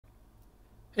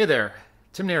Hey there,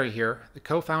 Tim Neri here, the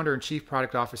co-founder and chief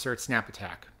product officer at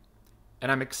SnapAttack,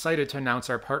 and I'm excited to announce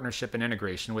our partnership and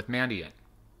integration with Mandiant.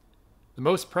 The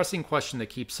most pressing question that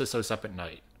keeps CISOs up at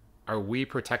night: are we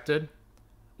protected?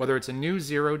 Whether it's a new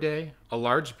zero day, a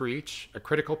large breach, a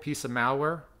critical piece of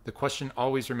malware, the question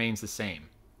always remains the same.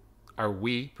 Are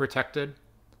we protected?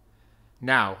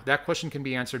 Now, that question can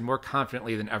be answered more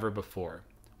confidently than ever before,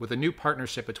 with a new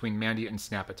partnership between Mandiant and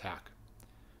SnapAttack.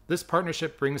 This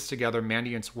partnership brings together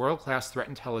Mandiant's world-class threat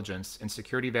intelligence and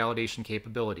security validation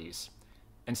capabilities,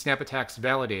 and SnapAttack's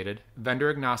validated,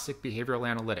 vendor-agnostic behavioral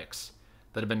analytics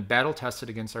that have been battle-tested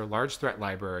against our large threat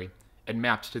library and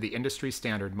mapped to the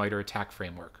industry-standard MITRE ATT&CK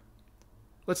framework.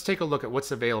 Let's take a look at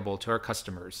what's available to our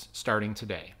customers, starting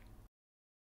today.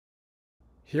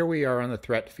 Here we are on the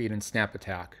threat feed in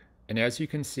SnapAttack, and as you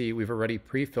can see, we've already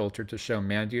pre-filtered to show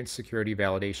Mandiant security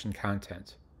validation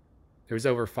content. There's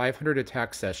over 500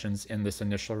 attack sessions in this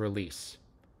initial release.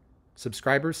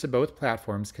 Subscribers to both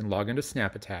platforms can log into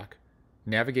SnapAttack,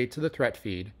 navigate to the threat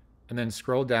feed, and then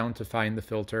scroll down to find the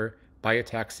filter by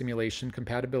attack simulation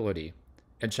compatibility,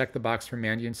 and check the box for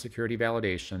Mandiant security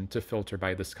validation to filter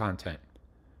by this content.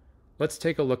 Let's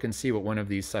take a look and see what one of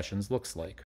these sessions looks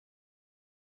like.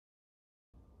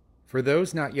 For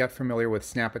those not yet familiar with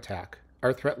SnapAttack,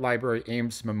 our threat library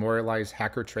aims to memorialize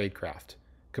hacker tradecraft,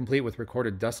 complete with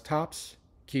recorded desktops,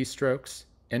 keystrokes,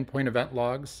 endpoint event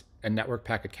logs, and network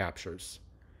packet captures.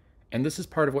 And this is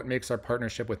part of what makes our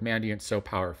partnership with Mandiant so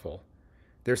powerful.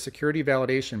 Their security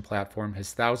validation platform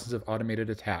has thousands of automated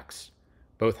attacks,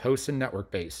 both host and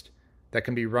network-based, that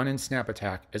can be run in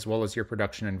SnapAttack as well as your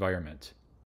production environment.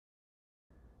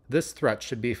 This threat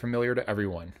should be familiar to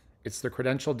everyone. It's the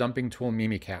credential dumping tool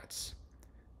Mimikatz.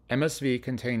 MSV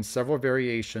contains several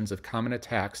variations of common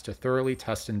attacks to thoroughly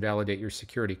test and validate your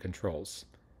security controls.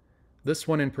 This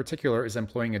one in particular is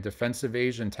employing a defense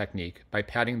evasion technique by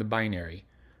padding the binary,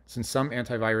 since some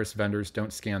antivirus vendors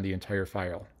don't scan the entire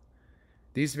file.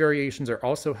 These variations are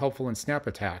also helpful in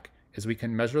SnapAttack, as we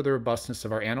can measure the robustness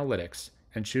of our analytics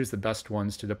and choose the best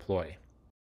ones to deploy.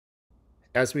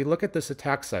 As we look at this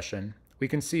attack session, we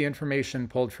can see information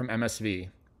pulled from MSV,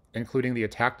 including the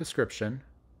attack description,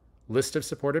 list of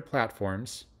supported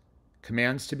platforms,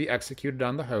 commands to be executed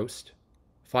on the host,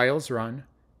 files run,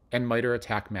 and MITRE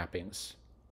ATT&CK mappings.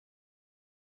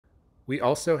 We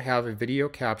also have a video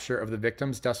capture of the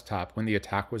victim's desktop when the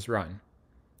attack was run.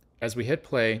 As we hit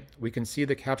play, we can see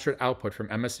the captured output from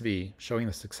MSV showing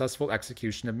the successful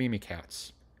execution of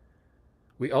Mimikatz.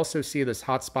 We also see this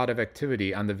hotspot of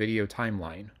activity on the video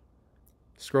timeline.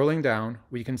 Scrolling down,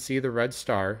 we can see the red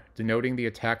star denoting the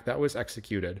attack that was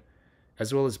executed,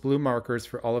 as well as blue markers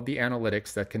for all of the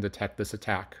analytics that can detect this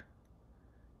attack.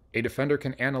 A defender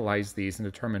can analyze these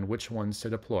and determine which ones to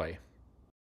deploy.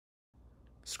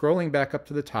 Scrolling back up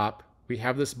to the top, we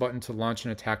have this button to launch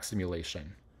an attack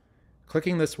simulation.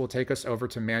 Clicking this will take us over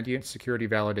to Mandiant Security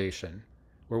Validation,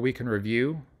 where we can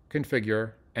review,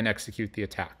 configure, and execute the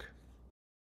attack.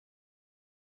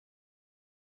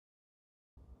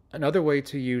 Another way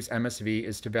to use MSV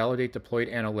is to validate deployed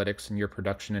analytics in your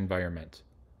production environment.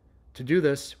 To do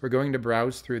this, we're going to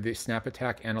browse through the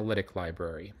SnapAttack Analytic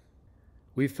Library.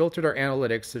 We've filtered our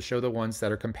analytics to show the ones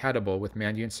that are compatible with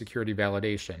Mandiant Security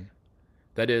Validation.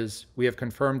 That is, we have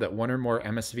confirmed that one or more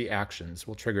MSV actions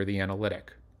will trigger the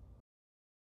analytic.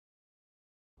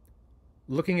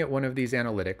 Looking at one of these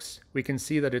analytics, we can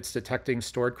see that it's detecting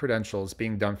stored credentials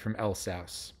being dumped from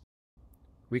LSAS.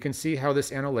 We can see how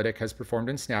this analytic has performed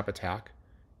in SnapAttack,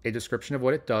 a description of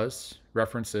what it does,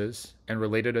 references, and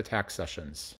related attack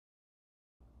sessions.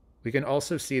 We can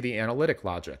also see the analytic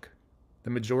logic. The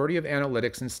majority of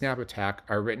analytics in SnapAttack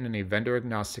are written in a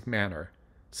vendor-agnostic manner,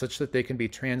 such that they can be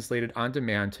translated on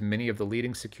demand to many of the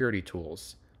leading security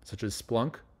tools, such as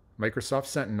Splunk, Microsoft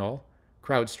Sentinel,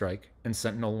 CrowdStrike, and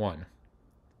SentinelOne.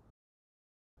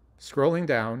 Scrolling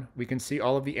down, we can see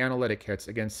all of the analytic hits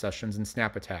against sessions in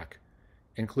SnapAttack,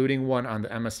 including one on the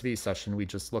MSV session we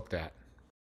just looked at.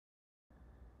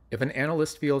 If an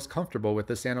analyst feels comfortable with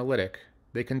this analytic,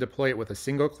 they can deploy it with a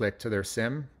single click to their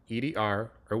SIEM, EDR,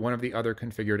 or one of the other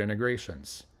configured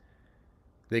integrations.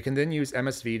 They can then use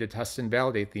MSV to test and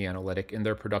validate the analytic in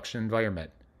their production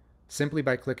environment, simply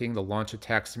by clicking the Launch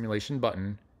Attack Simulation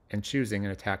button and choosing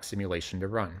an attack simulation to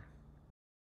run.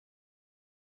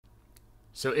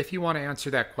 So if you want to answer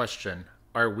that question,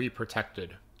 are we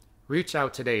protected? Reach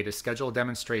out today to schedule a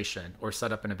demonstration or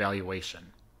set up an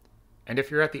evaluation. And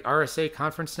if you're at the RSA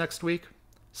conference next week,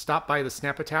 stop by the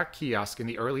SnapAttack kiosk in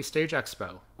the Early Stage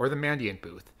Expo or the Mandiant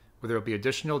booth, where there will be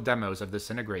additional demos of this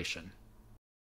integration.